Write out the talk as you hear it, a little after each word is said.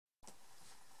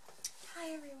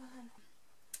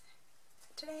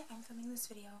Today I'm filming this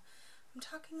video. I'm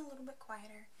talking a little bit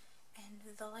quieter and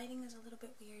the lighting is a little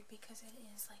bit weird because it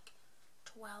is like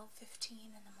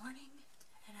 12:15 in the morning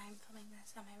and I'm filming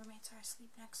this and my roommates are asleep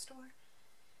next door,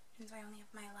 and so I only have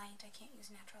my light. I can't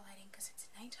use natural lighting because it's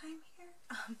nighttime here.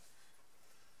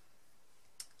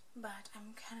 But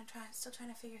I'm kind of still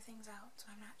trying to figure things out, so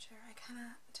I'm not sure.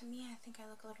 To me, I think I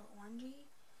look a little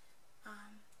orangey.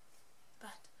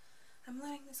 But I'm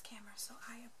learning this camera, so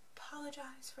I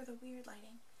apologize for the weird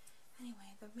lighting.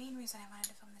 Anyway, the main reason I wanted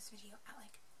to film this video at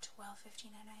like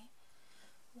 12:15 at night,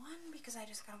 one, because I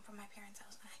just got home from my parents'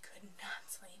 house and I could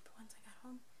not sleep once I got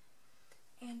home,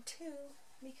 and two,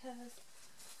 because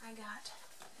I got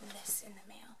this in the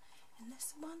mail, and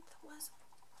this month was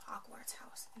Hogwarts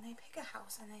house, and they pick a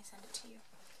house and they send it to you.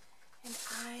 And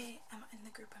I am in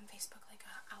the group on Facebook, like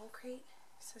a Owl Crate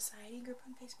Society group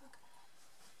on Facebook,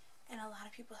 and a lot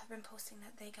of people have been posting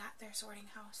that they got their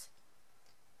sorting house,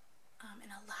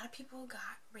 and a lot of people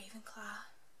got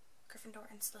Ravenclaw, Gryffindor,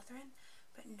 and Slytherin,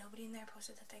 but nobody in there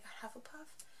posted that they got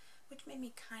Hufflepuff, which made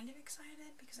me kind of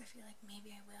excited because I feel like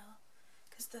maybe I will,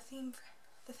 because the thing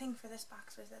for this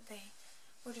box was that they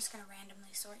were just going to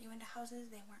randomly sort you into houses.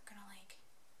 They weren't going to like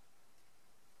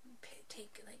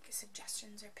take like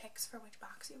suggestions or picks for which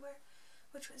box you were,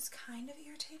 which was kind of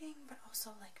irritating, but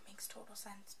also like makes total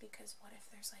sense, because what if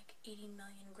there's like 80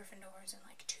 million Gryffindors and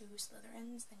like 2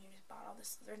 Slytherins, then you just bought all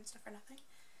this Slytherin stuff for nothing.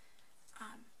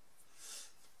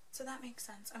 So that makes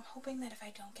sense. I'm hoping that if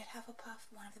I don't get Hufflepuff,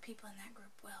 one of the people in that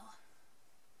group will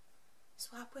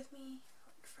swap with me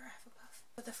for Hufflepuff.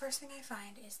 But the first thing I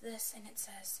find is this, and it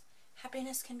says,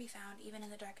 "Happiness can be found even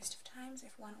in the darkest of times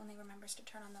if one only remembers to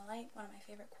turn on the light." One of my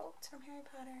favorite quotes from Harry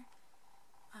Potter.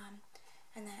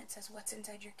 And then it says, "What's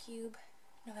inside your cube?"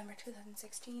 November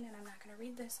 2016, and I'm not going to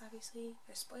read this, obviously.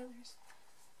 There's spoilers.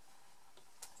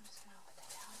 I'm just going to put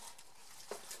that down.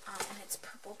 And it's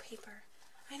purple paper.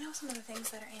 I know some of the things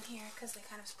that are in here because they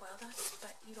kind of spoiled us,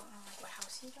 but you don't know like what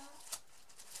house you got.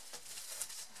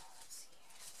 So let's see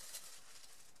here.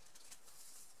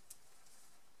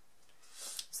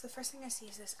 So the first thing I see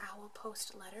is this owl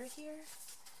post letter here.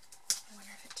 I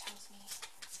wonder if it tells me.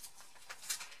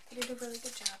 They did a really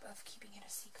good job of keeping it a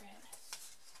secret.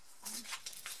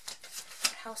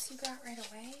 What house you got right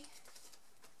away.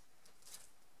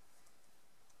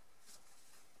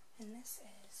 And this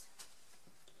is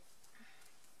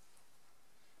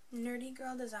Nerdy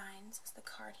Girl Designs is the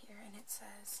card here, and it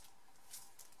says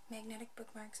magnetic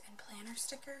bookmarks and planner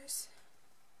stickers.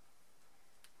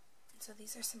 And so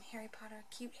these are some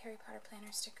cute Harry Potter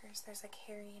planner stickers. There's like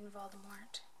Harry and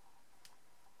Voldemort.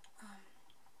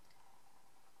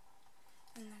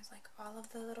 And there's like all of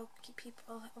the little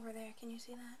people over there. Can you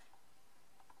see that?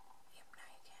 Yep, now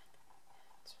you can.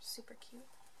 It's super cute.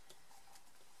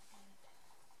 And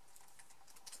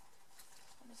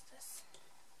what is this?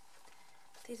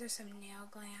 These are some nail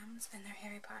glams, and they're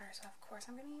Harry Potter, so of course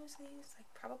I'm going to use these,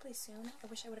 like probably soon. I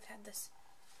wish I would have had this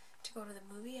to go to the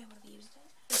movie. I would have used it.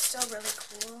 It's still really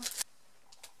cool.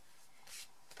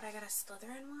 But I got a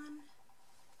Slytherin one.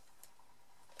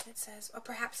 It says, "Or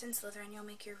perhaps in Slytherin you'll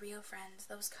make your real friends.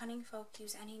 Those cunning folk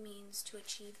use any means to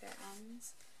achieve their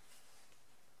ends."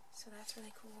 So that's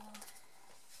really cool.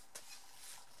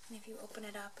 And if you open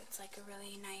it up, it's like a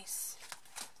really nice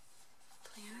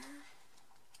planner.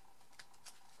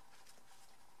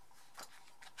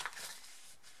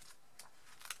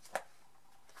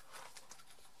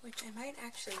 Which I might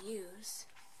actually use.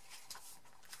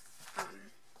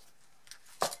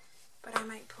 But I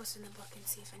might post in the book and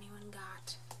see if anyone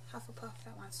got Hufflepuff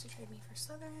that wants to trade me for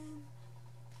Slytherin.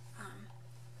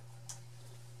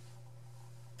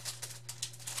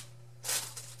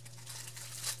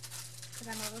 Because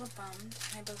I'm a little bummed.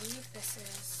 I believe this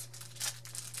is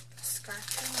a scarf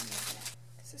thing.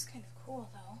 This is kind of cool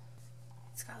though.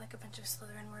 It's got like a bunch of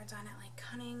Slytherin words on it, like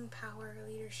cunning, power,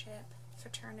 leadership,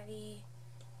 fraternity,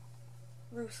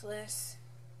 ruthless,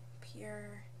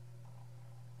 pure,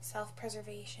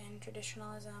 self-preservation,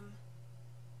 traditionalism,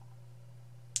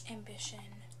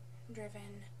 ambition,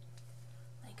 driven.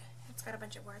 Like, it's got a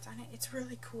bunch of words on it. It's a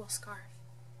really cool scarf.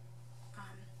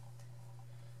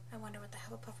 I wonder what the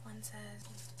Hufflepuff one says.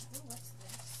 Ooh, what's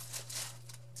this?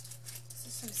 This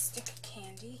is some stick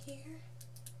candy here.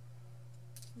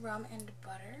 Rum and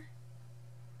butter.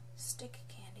 Stick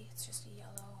candy. It's just a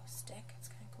yellow stick. It's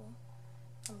kind of cool.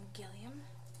 From Gilliam.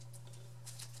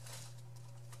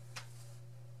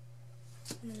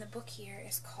 And then the book here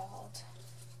is called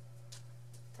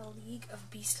The League of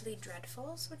Beastly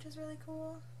Dreadfuls, which is really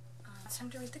cool. It's time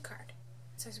to read the card.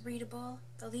 It says, "Readable,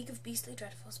 The League of Beastly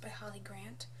Dreadfuls" by Holly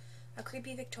Grant. A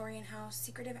creepy Victorian house,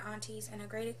 secretive aunties, and a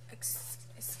great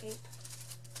escape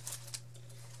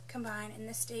combine in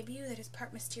this debut that is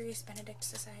part Mysterious Benedict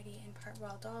Society and part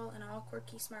Roald Dahl, and all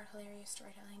quirky, smart, hilarious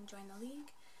storytelling join the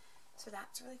league. So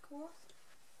that's really cool.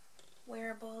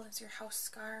 Wearable is your house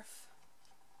scarf.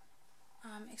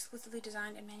 Exclusively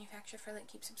designed and manufactured for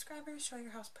Litcube subscribers. Show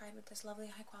your house pride with this lovely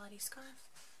high quality scarf.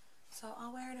 So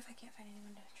I'll wear it if I can't find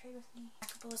anyone to trade with me.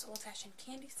 Packable is old-fashioned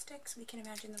candy sticks. We can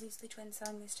imagine the Weasley twins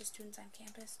selling these to students on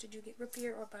campus. Did you get root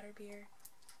beer or butter beer?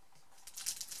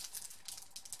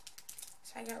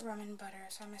 So I got rum and butter,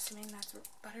 so I'm assuming that's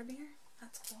butter beer.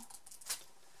 That's cool.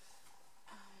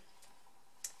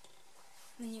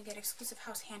 And then you get exclusive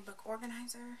house handbook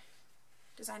organizer.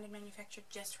 Designed and manufactured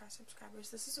just for our subscribers.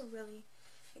 This is a really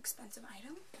expensive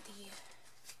item. The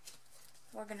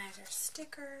organizer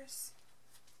stickers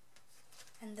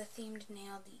and the themed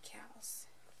nail decals.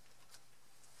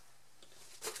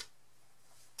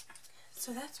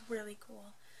 So that's really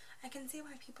cool. I can see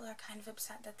why people are kind of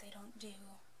upset that they don't do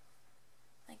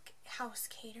like house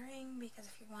catering, because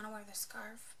if you want to wear the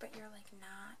scarf but you're like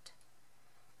not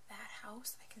that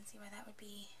house, I can see why that would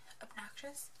be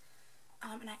obnoxious.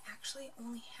 And I actually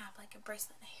only have like a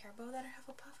bracelet and a hair bow that are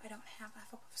Hufflepuff. I don't have a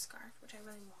Hufflepuff scarf, which I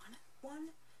really want one.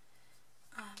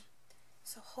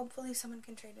 So hopefully someone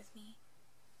can trade with me.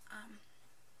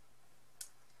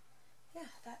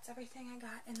 Yeah, that's everything I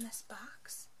got in this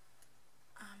box.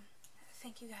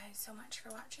 Thank you guys so much for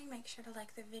watching. Make sure to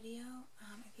like the video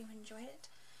if you enjoyed it.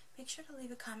 Make sure to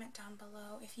leave a comment down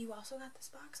below if you also got this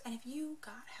box, and if you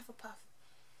got Hufflepuff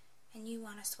and you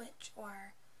want to switch,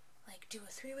 or like do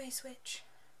a three-way switch,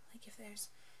 like if there's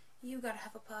you got a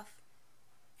Hufflepuff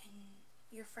and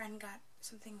your friend got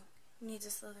something, needs a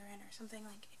Slytherin or something,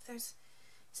 like if there's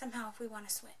somehow, if we want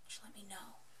to switch, let me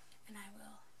know and I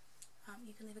will,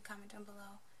 you can leave a comment down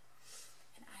below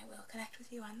and I will connect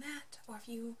with you on that. Or if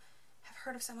you have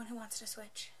heard of someone who wants to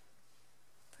switch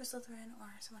for Slytherin,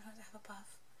 or someone who has a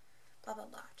Hufflepuff, blah blah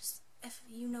blah, just if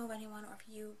you know of anyone or if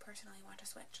you personally want to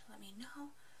switch, let me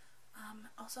know.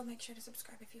 Also make sure to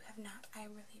subscribe if you have not. I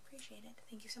really appreciate it.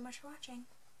 Thank you so much for watching.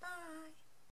 Bye!